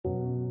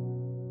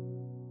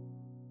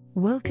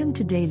Welcome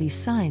to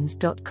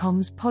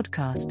dailysigns.com's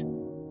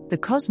podcast. The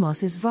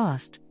cosmos is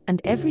vast,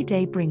 and every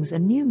day brings a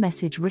new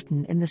message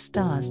written in the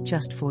stars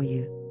just for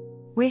you.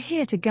 We're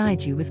here to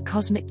guide you with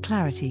cosmic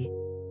clarity.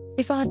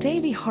 If our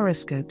daily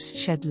horoscopes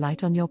shed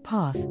light on your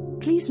path,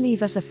 please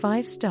leave us a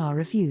 5-star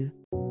review.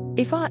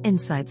 If our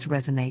insights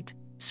resonate,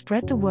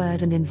 spread the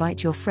word and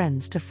invite your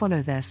friends to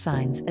follow their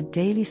signs at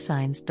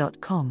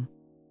dailysigns.com.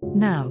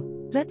 Now,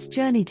 let's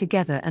journey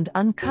together and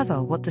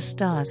uncover what the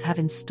stars have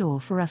in store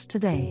for us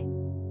today.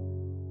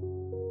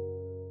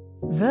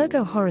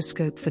 Virgo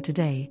horoscope for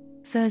today,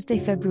 Thursday,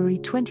 February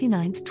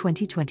 29,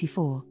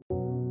 2024.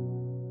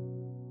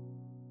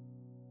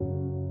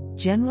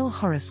 General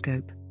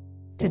horoscope.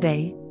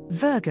 Today,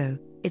 Virgo,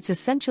 it's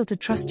essential to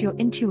trust your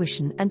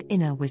intuition and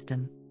inner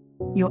wisdom.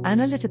 Your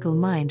analytical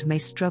mind may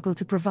struggle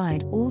to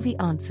provide all the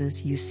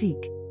answers you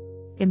seek.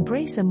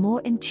 Embrace a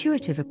more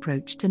intuitive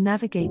approach to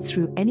navigate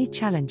through any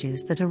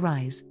challenges that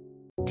arise.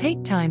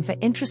 Take time for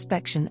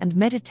introspection and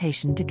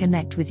meditation to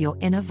connect with your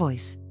inner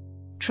voice.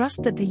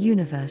 Trust that the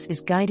universe is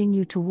guiding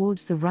you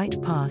towards the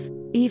right path,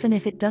 even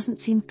if it doesn't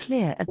seem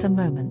clear at the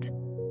moment.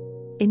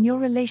 In your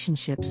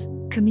relationships,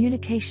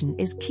 communication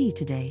is key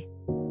today.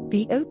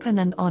 Be open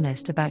and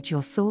honest about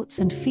your thoughts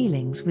and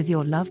feelings with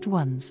your loved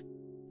ones.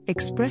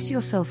 Express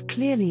yourself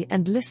clearly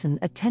and listen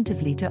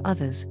attentively to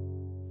others.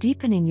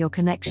 Deepening your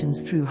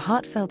connections through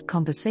heartfelt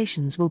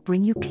conversations will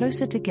bring you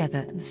closer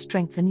together and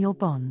strengthen your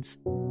bonds.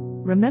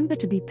 Remember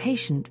to be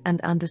patient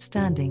and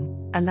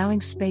understanding, allowing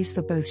space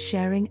for both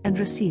sharing and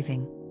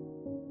receiving.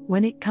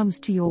 When it comes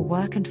to your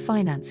work and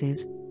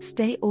finances,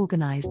 stay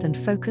organized and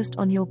focused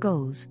on your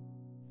goals.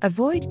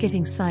 Avoid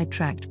getting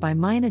sidetracked by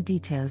minor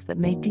details that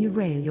may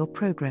derail your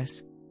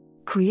progress.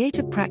 Create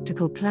a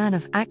practical plan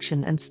of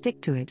action and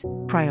stick to it,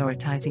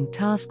 prioritizing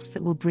tasks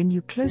that will bring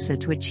you closer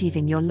to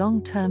achieving your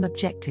long-term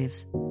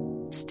objectives.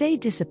 Stay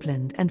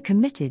disciplined and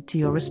committed to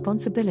your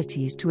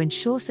responsibilities to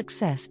ensure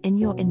success in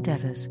your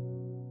endeavors.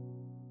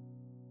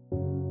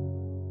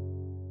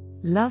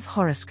 Love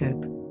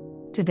horoscope.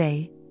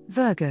 Today,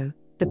 Virgo,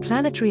 the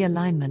planetary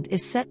alignment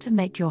is set to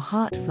make your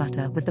heart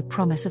flutter with the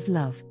promise of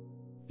love.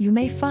 You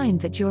may find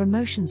that your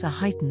emotions are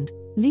heightened,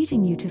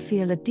 leading you to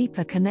feel a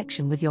deeper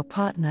connection with your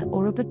partner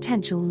or a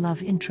potential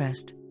love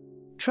interest.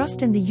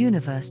 Trust in the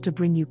universe to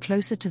bring you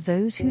closer to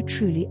those who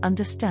truly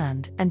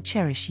understand and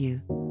cherish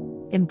you.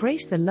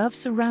 Embrace the love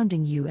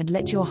surrounding you and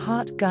let your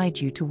heart guide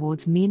you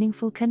towards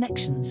meaningful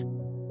connections.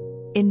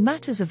 In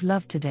matters of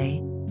love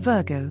today,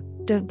 Virgo,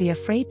 don't be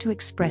afraid to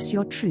express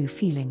your true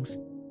feelings.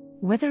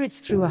 Whether it's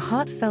through a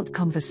heartfelt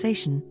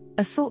conversation,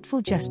 a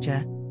thoughtful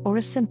gesture, or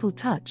a simple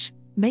touch,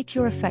 make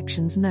your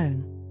affections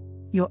known.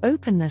 Your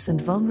openness and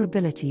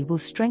vulnerability will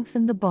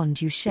strengthen the bond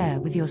you share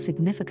with your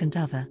significant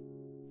other.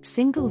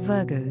 Single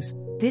Virgos,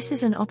 this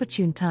is an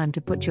opportune time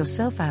to put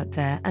yourself out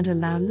there and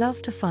allow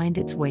love to find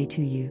its way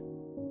to you.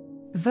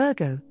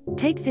 Virgo,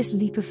 take this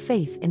leap of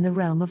faith in the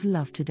realm of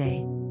love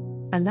today.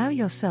 Allow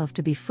yourself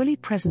to be fully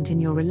present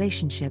in your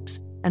relationships,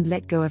 and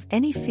let go of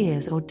any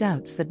fears or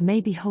doubts that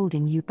may be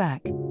holding you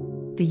back.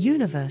 The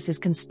universe is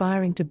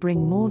conspiring to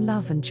bring more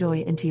love and joy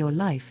into your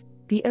life.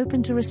 Be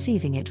open to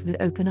receiving it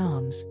with open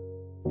arms.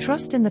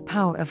 Trust in the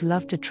power of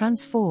love to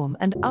transform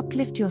and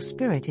uplift your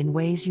spirit in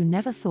ways you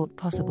never thought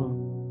possible.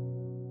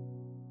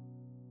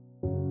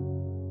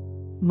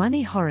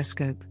 Money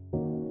horoscope.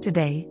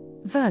 Today,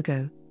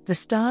 Virgo, the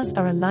stars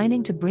are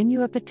aligning to bring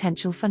you a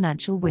potential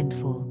financial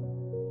windfall.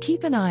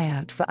 Keep an eye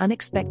out for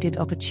unexpected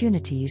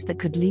opportunities that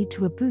could lead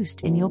to a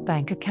boost in your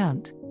bank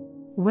account.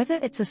 Whether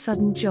it's a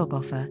sudden job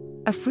offer,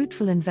 a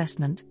fruitful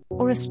investment,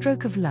 or a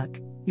stroke of luck,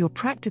 your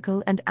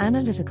practical and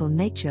analytical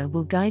nature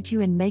will guide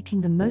you in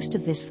making the most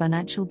of this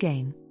financial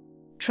gain.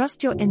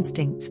 Trust your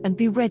instincts and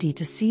be ready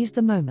to seize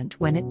the moment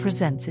when it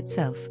presents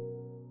itself.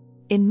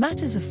 In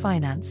matters of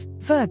finance,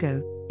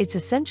 Virgo, it's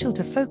essential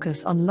to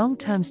focus on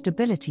long-term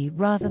stability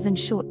rather than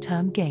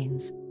short-term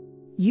gains.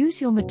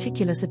 Use your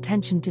meticulous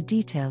attention to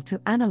detail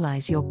to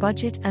analyze your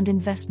budget and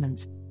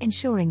investments,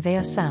 ensuring they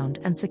are sound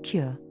and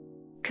secure.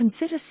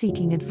 Consider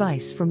seeking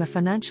advice from a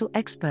financial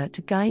expert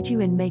to guide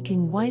you in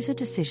making wiser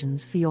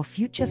decisions for your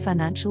future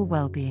financial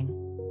well-being.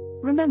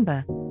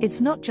 Remember, it's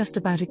not just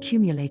about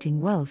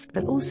accumulating wealth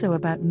but also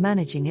about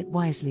managing it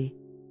wisely.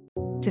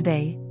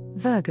 Today,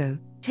 Virgo,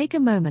 take a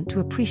moment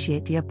to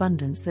appreciate the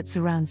abundance that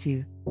surrounds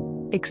you.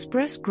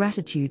 Express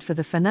gratitude for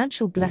the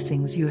financial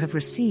blessings you have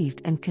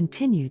received and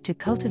continue to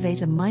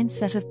cultivate a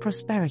mindset of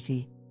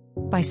prosperity.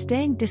 By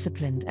staying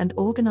disciplined and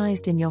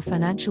organized in your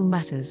financial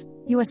matters,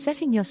 you are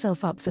setting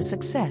yourself up for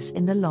success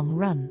in the long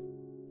run.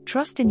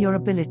 Trust in your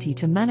ability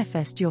to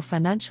manifest your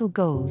financial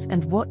goals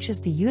and watch as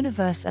the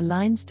universe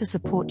aligns to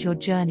support your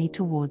journey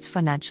towards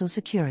financial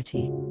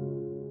security.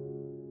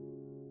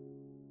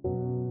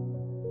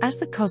 As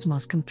the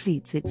cosmos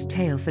completes its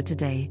tale for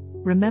today,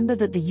 remember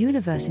that the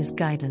universe's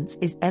guidance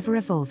is ever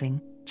evolving,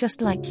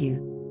 just like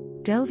you.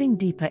 Delving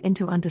deeper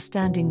into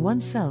understanding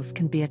oneself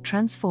can be a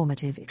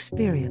transformative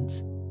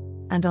experience.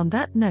 And on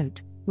that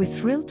note, we're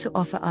thrilled to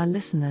offer our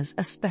listeners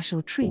a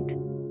special treat.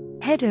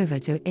 Head over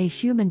to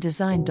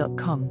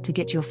ahumandesign.com to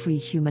get your free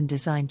human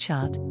design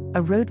chart,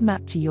 a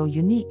roadmap to your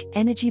unique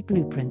energy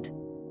blueprint.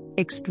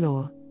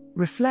 Explore,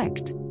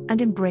 reflect,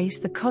 and embrace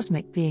the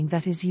cosmic being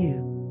that is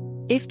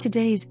you. If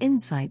today's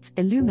insights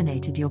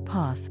illuminated your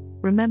path,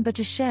 remember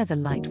to share the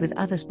light with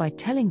others by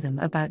telling them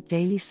about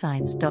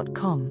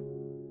dailysigns.com.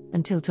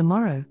 Until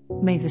tomorrow,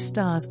 may the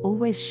stars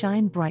always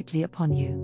shine brightly upon you.